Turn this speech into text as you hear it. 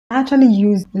I actually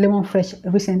used lemonfresh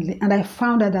recently, and I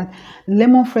found out that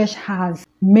lemonfresh has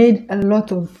made a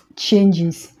lot of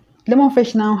changes.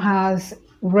 Lemonfresh now has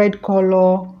red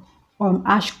color,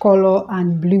 ash color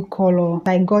and blue color.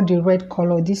 I got the red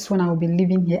color. This one I'll be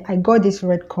leaving here. I got this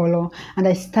red color and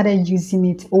I started using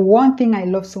it. One thing I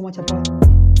love so much about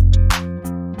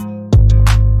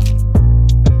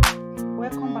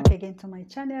Welcome back again to my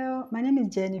channel. My name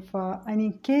is Jennifer, and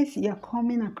in case you're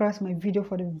coming across my video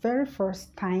for the very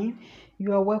first time,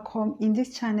 you are welcome. In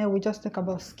this channel we just talk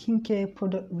about skincare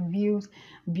product reviews,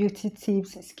 beauty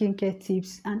tips, skincare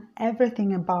tips, and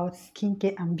everything about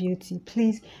skincare and beauty.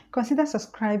 Please consider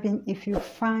subscribing if you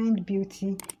find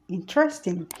beauty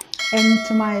interesting. And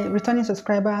to my returning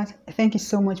subscribers, thank you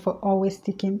so much for always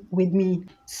sticking with me.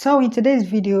 So in today's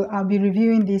video, I'll be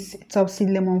reviewing this Topsy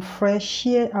Lemon Fresh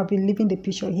here. I'll be leaving the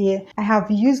picture here. I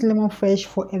have used Lemon Fresh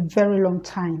for a very long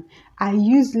time. I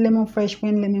used Lemon Fresh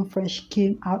when Lemon Fresh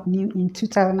came out new in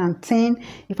 2010.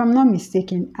 If I'm not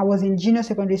mistaken, I was in junior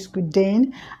secondary school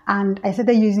then, and I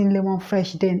started using Lemon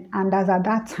Fresh then. And as at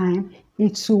that time,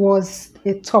 it was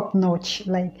a top notch.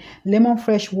 Like Lemon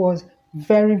Fresh was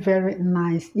very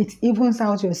nice. It evens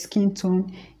out your skin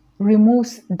tone,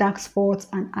 removes dark spots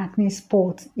and acne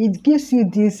spots. It gives you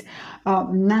this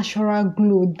natural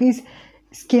glow, this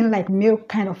skin like milk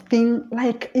kind of thing.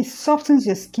 Like it softens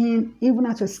your skin, even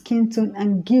out your skin tone,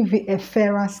 and give you a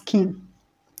fairer skin.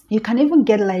 You can even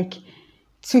get like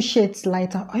 2 shades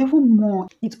lighter or even more.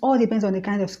 It all depends on the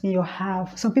kind of skin you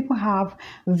have. Some people have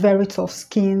very tough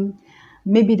skin,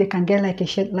 maybe they can get like a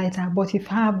shade lighter, but if you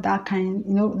have that kind,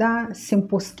 you know, that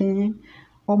simple skin,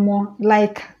 or more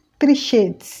like 3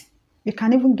 shades, you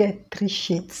can even get 3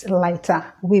 shades lighter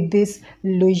with this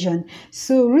lotion.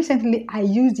 So recently I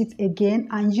used it again,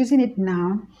 and using it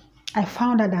now, I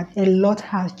found out that a lot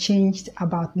has changed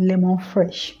about Lemon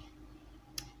Fresh.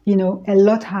 You know, a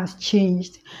lot has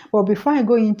changed. But before I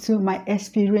go into my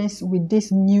experience with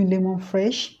this new Lemon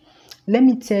Fresh, let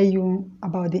me tell you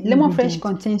about the Lemon Fresh.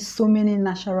 Contains so many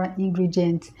natural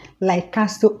ingredients like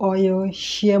castor oil,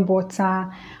 shea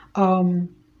butter,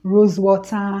 rose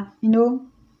water, you know,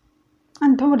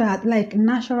 and all that, like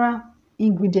natural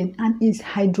ingredient, and is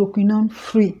hydroquinone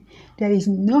free. There is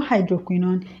no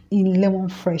hydroquinone in Lemon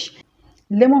Fresh.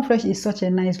 Lemon Fresh is such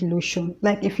a nice lotion.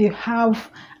 Like if you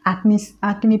have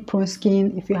acne prone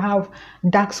skin, if you have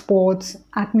dark spots,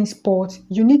 acne spots,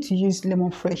 you need to use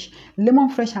Lemon Fresh. Lemon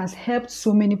Fresh has helped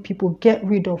so many people get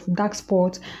rid of dark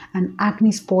spots and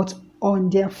acne spots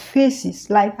on their faces.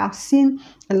 Like I've seen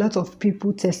a lot of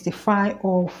people testify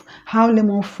of how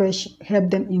Lemon Fresh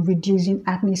helped them in reducing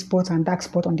acne spots and dark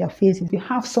spots on their faces. If you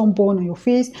have sunburn on your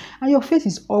face and your face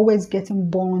is always getting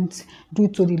burnt due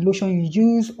to the lotion you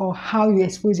use or how you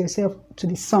expose yourself to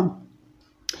the sun,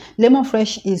 Lemon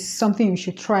Fresh is something you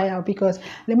should try out, because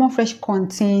Lemon Fresh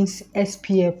contains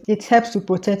SPF. It helps to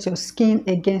protect your skin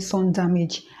against sun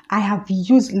damage. I have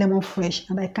used Lemon Fresh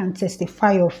and I can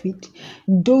testify of it.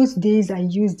 Those days I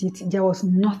used it, there was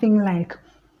nothing like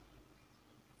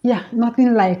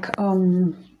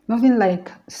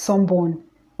sunburn,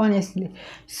 honestly.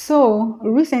 So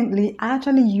recently I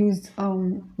actually used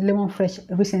Lemon Fresh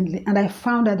recently, and I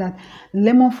found out that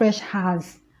Lemon Fresh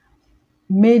has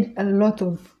made a lot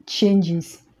of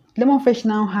changes. Lemon Fresh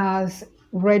now has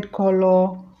red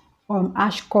color,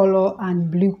 ash color and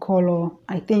blue color,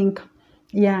 I think.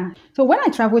 Yeah, so when I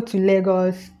traveled to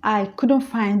Lagos, I couldn't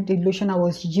find the lotion I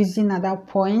was using at that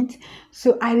point.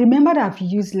 So I remembered I've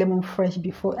used Lemon Fresh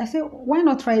before. I said, why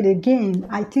not try it again?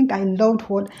 I think I loved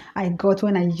what I got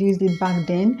when I used it back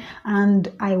then,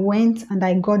 and I went and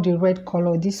I got the red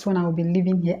color. This one I'll be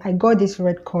leaving here. I got this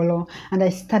red color and I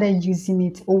started using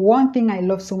it. One thing I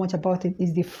love so much about it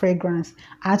is the fragrance.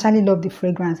 I actually love the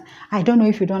fragrance. I don't know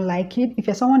if you don't like it. If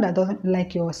you're someone that doesn't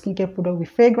like your skincare product with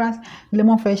fragrance,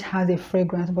 Lemon Fresh has a fragrance,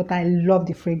 but I love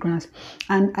the fragrance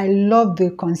and I love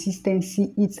the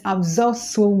consistency. It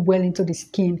absorbs so well into the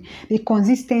skin. The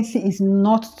consistency is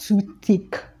not too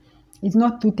thick. It's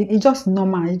not too thick. It's just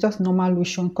normal. It's just normal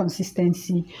lotion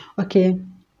consistency. Okay,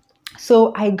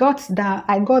 so I got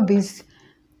this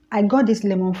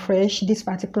Lemon Fresh, this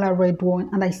particular red one,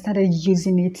 and I started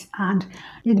using it, and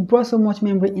it brought so much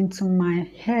memory into my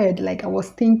head. Like I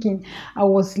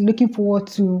was looking forward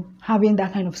to having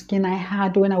that kind of skin I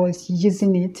had when I was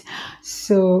using it.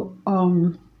 So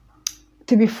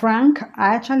to be frank,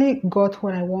 I actually got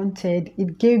what I wanted.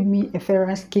 It gave me a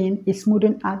fairer skin. It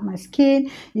smoothed out my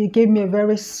skin. It gave me a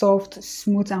very soft,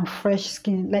 smooth and fresh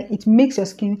skin. Like it makes your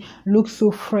skin look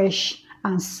so fresh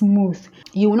and smooth.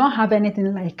 You will not have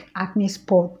anything like acne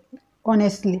spot.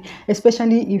 honestly,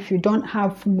 especially if you don't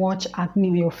have much acne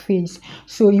on your face.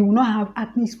 So you will not have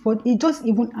acne spot. It just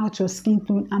even out your skin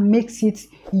tone and makes it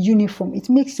uniform. It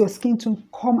makes your skin tone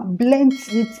come, blends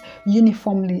it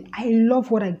uniformly. I love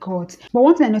what I got. But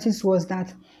one thing I noticed was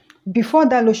that before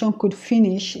that lotion could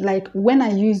finish, like when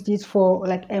I used it for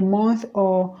like a month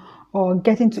or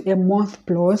getting to a month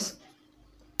plus,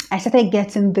 I started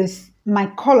getting this, my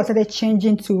color started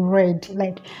changing to red.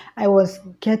 Like I was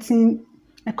getting,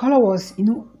 my color was,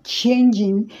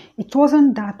 changing. It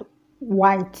wasn't that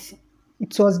white.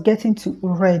 It was getting to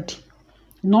red.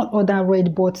 Not other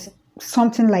red, but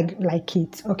something like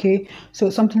it. Okay. So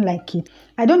something like it.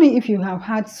 I don't know if you have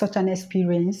had such an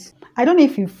experience. I don't know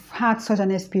if you've had such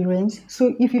an experience.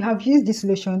 So if you have used this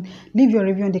lotion, leave your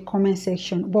review in the comment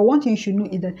section. But one thing you should know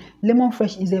is that Lemon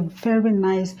Fresh is a very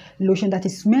nice lotion that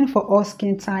is meant for all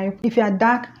skin type. If you are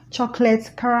dark,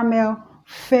 chocolate, caramel,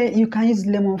 fair, you can use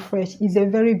Lemon Fresh. It's a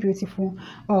very beautiful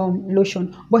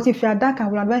lotion. But if you are dark, I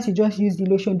will advise you just use the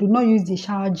lotion. Do not use the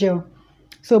shower gel.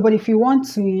 So, but if you want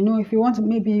to, if you want to,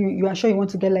 maybe you are sure you want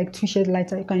to get like 2 shades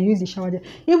lighter, you can use the shower gel.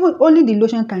 Even only the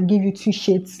lotion can give you 2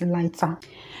 shades lighter.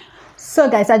 So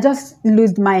guys, I just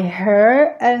loosed my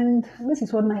hair and this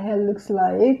is what my hair looks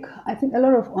like. I think a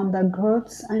lot of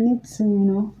undergrowths. I need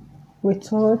to,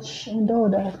 retouch and all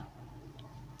that.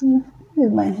 This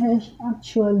is my hair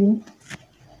actually.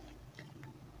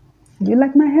 Do you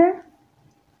like my hair?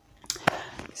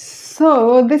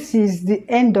 So this is the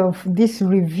end of this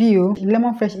review.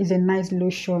 Lemon Fresh is a nice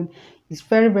lotion. It's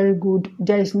very, very good.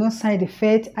 There is no side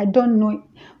effect. I don't know,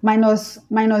 minus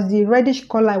the reddish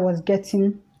color I was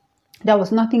getting. There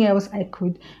was nothing else I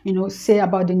could, say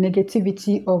about the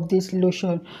negativity of this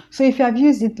lotion. So if you have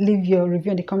used it, leave your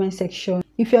review in the comment section.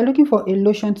 If you are looking for a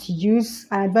lotion to use,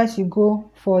 I advise you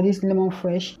go for this Lemon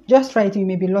Fresh. Just try it, you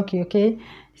may be lucky, okay?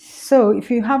 So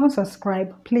if you haven't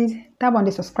subscribed, please tap on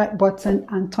the subscribe button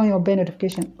and turn your bell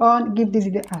notification on. Give this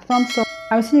video a thumbs up.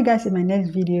 I'll see you guys in my next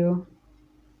video.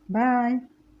 Bye.